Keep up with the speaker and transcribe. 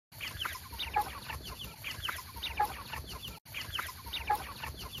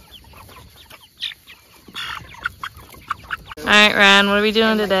Alright, Ryan, what are we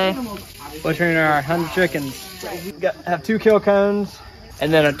doing today? Butchering our 100 chickens. Have 2 kill cones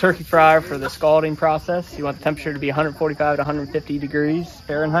and then a turkey fryer for the scalding process. You want the temperature to be 145 to 150 degrees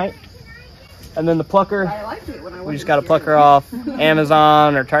Fahrenheit. And then the plucker, we just got a plucker off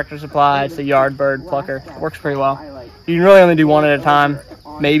Amazon or Tractor Supply. It's a yard bird plucker. It works pretty well. You can really only do 1 at a time,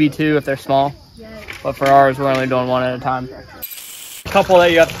 maybe 2 if they're small. But for ours, we're only doing 1 at a time. A couple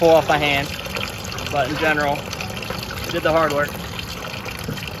that you have to pull off by hand, but in general, we did the hard work.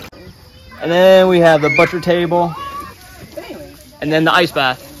 And then we have the butcher table, and then the ice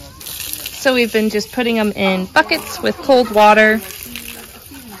bath. So we've been just putting them in buckets with cold water.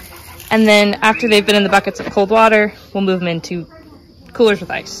 And then after they've been in the buckets of cold water, we'll move them into coolers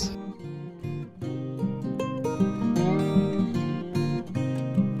with ice.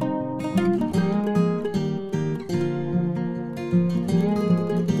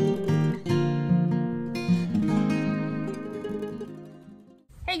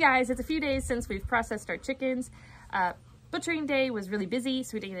 Hey guys, it's a few days since we've processed our chickens. Butchering day was really busy,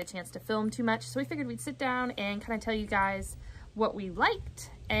 so we didn't get a chance to film too much. So we figured we'd sit down and kind of tell you guys what we liked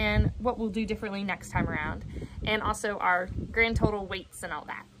and what we'll do differently next time around. And also our grand total weights and all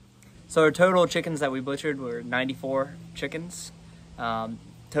that. So our total chickens that we butchered were 94 chickens.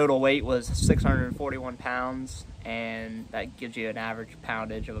 Total weight was 641 pounds, and that gives you an average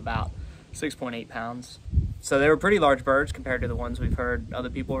poundage of about 6.8 pounds. So they were pretty large birds compared to the ones we've heard other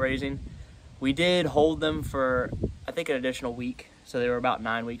people raising. We did hold them for, I think, an additional week. So they were about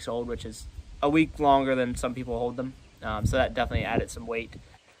 9 weeks old, which is a week longer than some people hold them. So that definitely added some weight.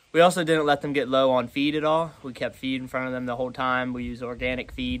 We also didn't let them get low on feed at all. We kept feed in front of them the whole time. We used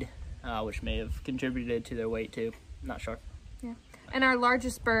organic feed, which may have contributed to their weight too. I'm not sure. Yeah. And our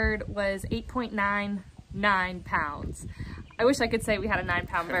largest bird was 8.99 pounds. I wish I could say we had a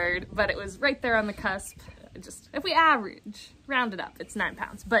 9-pound bird, but it was right there on the cusp. Just if we average, round it up, it's 9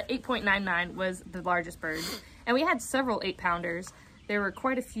 pounds. But 8.99 was the largest bird. And we had several 8-pounders. There were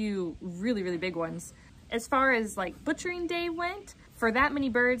quite a few really, really big ones. As far as like butchering day went, for that many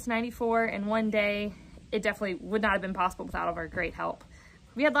birds, 94 in one day, it definitely would not have been possible without all of our great help.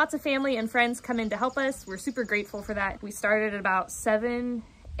 We had lots of family and friends come in to help us. We're super grateful for that. We started at about 7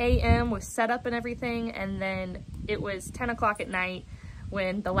 a.m. with setup and everything, and then it was 10 o'clock at night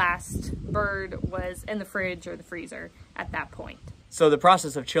when the last bird was in the fridge or the freezer at that point. So the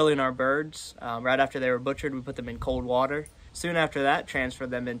process of chilling our birds, right after they were butchered, we put them in cold water. Soon after that, transferred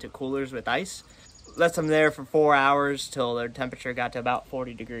them into coolers with ice. Left them there for 4 hours till their temperature got to about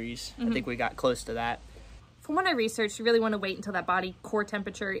 40 degrees. I think we got close to that. From what I researched, you really want to wait until that body core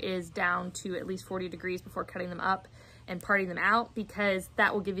temperature is down to at least 40 degrees before cutting them up and parting them out, because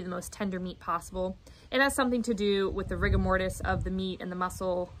that will give you the most tender meat possible. It has something to do with the rigor mortis of the meat and the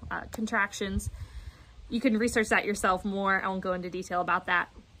muscle contractions. You can research that yourself more. I won't go into detail about that,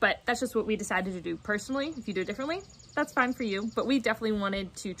 but that's just what we decided to do personally. If you do it differently, that's fine for you, but we definitely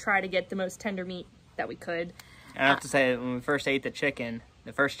wanted to try to get the most tender meat that we could. And I have to say, when we first ate the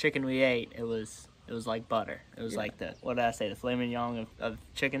first chicken we ate, it was like butter. It was like the, what did I say, the filet mignon of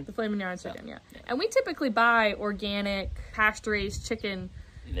chicken? The filet mignon chicken, yeah. And we typically buy organic, pasture-raised chicken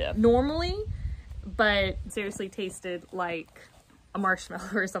normally, but seriously tasted like a marshmallow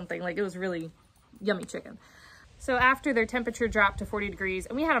or something. Like, it was really yummy chicken. So after their temperature dropped to 40 degrees,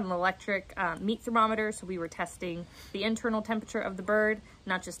 and we had an electric meat thermometer, so we were testing the internal temperature of the bird,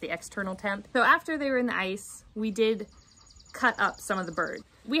 not just the external temp. So after they were in the ice, we did cut up some of the bird.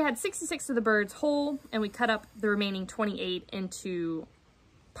 We had 66 of the birds whole, and we cut up the remaining 28 into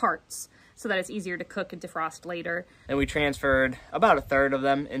parts so that it's easier to cook and defrost later. And we transferred about a third of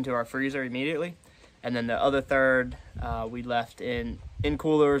them into our freezer immediately, and then the other third we left in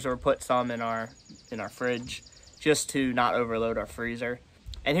coolers or put some in our fridge, just to not overload our freezer.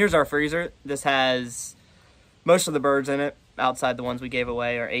 And here's our freezer. This has most of the birds in it, outside the ones we gave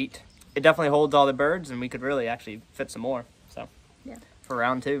away are 8. It definitely holds all the birds, and we could really actually fit some more. So yeah, for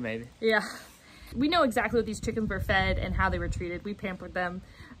round 2 maybe. Yeah. We know exactly what these chickens were fed and how they were treated. We pampered them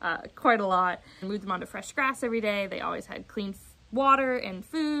quite a lot. We moved them onto fresh grass every day. They always had clean water and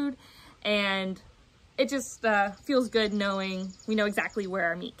food, and it just feels good knowing we know exactly where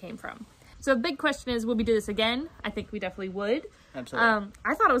our meat came from. So the big question is, will we do this again? I think we definitely would. Absolutely.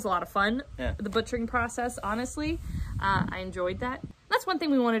 I thought it was a lot of fun, the butchering process, honestly. I enjoyed that. That's one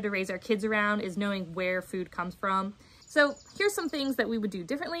thing we wanted to raise our kids around, is knowing where food comes from. So here's some things that we would do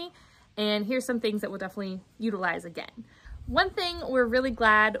differently, and here's some things that we'll definitely utilize again. One thing we're really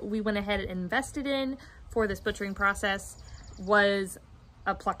glad we went ahead and invested in for this butchering process was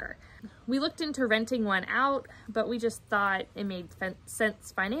a plucker. We looked into renting one out, but we just thought it made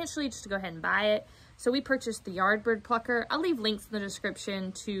sense financially just to go ahead and buy it. So we purchased the yard bird plucker. I'll leave links in the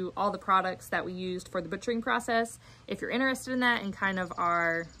description to all the products that we used for the butchering process if you're interested in that, and kind of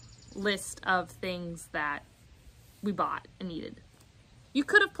our list of things that we bought and needed. You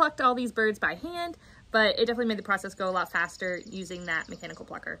could have plucked all these birds by hand, but it definitely made the process go a lot faster using that mechanical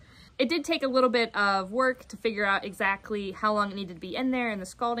plucker. It did take a little bit of work to figure out exactly how long it needed to be in there and the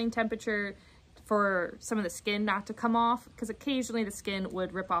scalding temperature for some of the skin not to come off, because occasionally the skin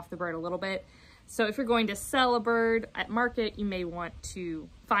would rip off the bird a little bit. So if you're going to sell a bird at market, you may want to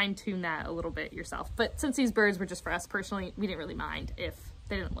fine tune that a little bit yourself. But since these birds were just for us personally, we didn't really mind if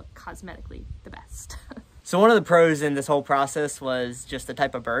they didn't look cosmetically the best. So one of the pros in this whole process was just the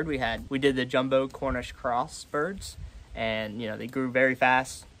type of bird we had. We did the Jumbo Cornish Cross birds, and you know, they grew very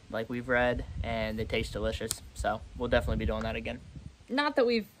fast, like we've read, and they taste delicious. So we'll definitely be doing that again. Not that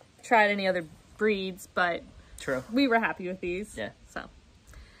we've tried any other breeds, but true, we were happy with these. Yeah. So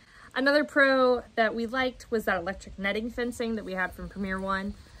another pro that we liked was that electric netting fencing that we had from Premier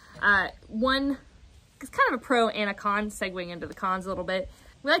One. It's kind of a pro and a con, segueing into the cons a little bit.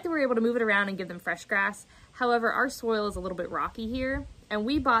 We like that we were able to move it around and give them fresh grass. However, our soil is a little bit rocky here, and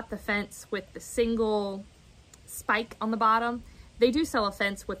we bought the fence with the single spike on the bottom. They do sell a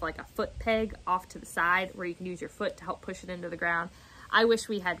fence with like a foot peg off to the side where you can use your foot to help push it into the ground. I wish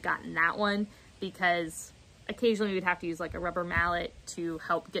we had gotten that one, because occasionally we'd have to use like a rubber mallet to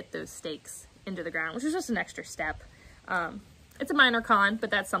help get those stakes into the ground, which is just an extra step. It's a minor con, but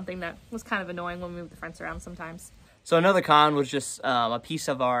that's something that was kind of annoying when we moved the fence around sometimes. So another con was just a piece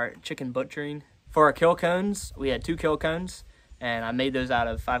of our chicken butchering. For our kill cones, we had 2 kill cones, and I made those out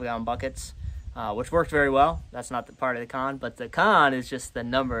of 5-gallon buckets, which worked very well. That's not the part of the con, but the con is just the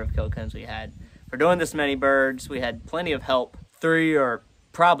number of kill cones we had. For doing this many birds, we had plenty of help. 3 or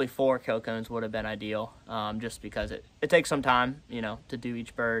probably 4 kill cones would have been ideal, just because it takes some time, you know, to do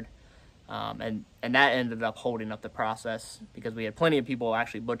each bird. And that ended up holding up the process because we had plenty of people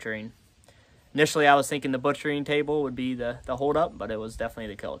actually butchering. Initially, I was thinking the butchering table would be the holdup, but it was definitely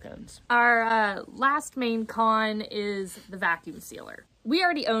the kill cones. Our last main con is the vacuum sealer. We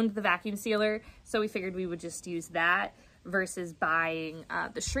already owned the vacuum sealer, so we figured we would just use that versus buying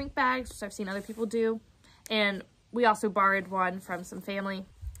the shrink bags, which I've seen other people do. And we also borrowed one from some family.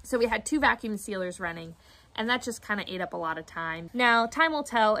 So we had 2 vacuum sealers running, and that just kind of ate up a lot of time. Now, time will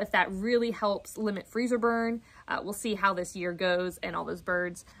tell if that really helps limit freezer burn. We'll see how this year goes and all those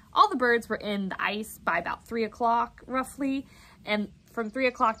birds. All the birds were in the ice by about 3 o'clock, roughly, and from 3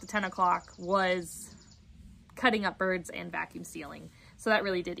 o'clock to 10 o'clock was cutting up birds and vacuum sealing. So that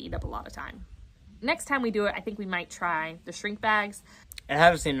really did eat up a lot of time. Next time we do it, I think we might try the shrink bags. I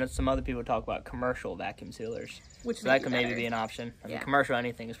have seen some other people talk about commercial vacuum sealers. Which so that could maybe be an option. I mean, commercial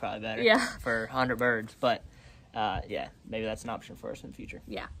anything is probably better for 100 birds, but yeah, maybe that's an option for us in the future.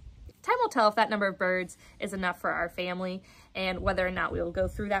 Yeah. Time will tell if that number of birds is enough for our family and whether or not we'll go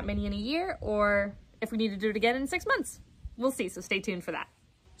through that many in a year, or if we need to do it again in 6 months. We'll see, so stay tuned for that.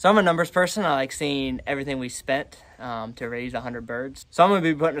 So I'm a numbers person. I like seeing everything we spent to raise 100 birds. So I'm going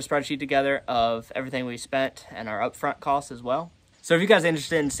to be putting a spreadsheet together of everything we spent and our upfront costs as well. So if you guys are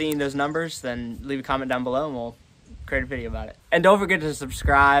interested in seeing those numbers, then leave a comment down below and we'll create a video about it. And don't forget to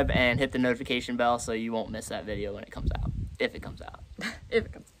subscribe and hit the notification bell so you won't miss that video when it comes out. If it comes out. If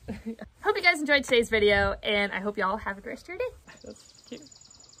it comes out. Hope you guys enjoyed today's video, and I hope y'all have a great rest of your day. That's cute.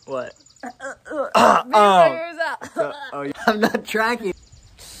 What? I'm not tracking.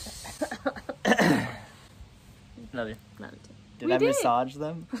 Love you. Love you too. Did I massage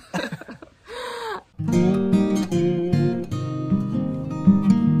them?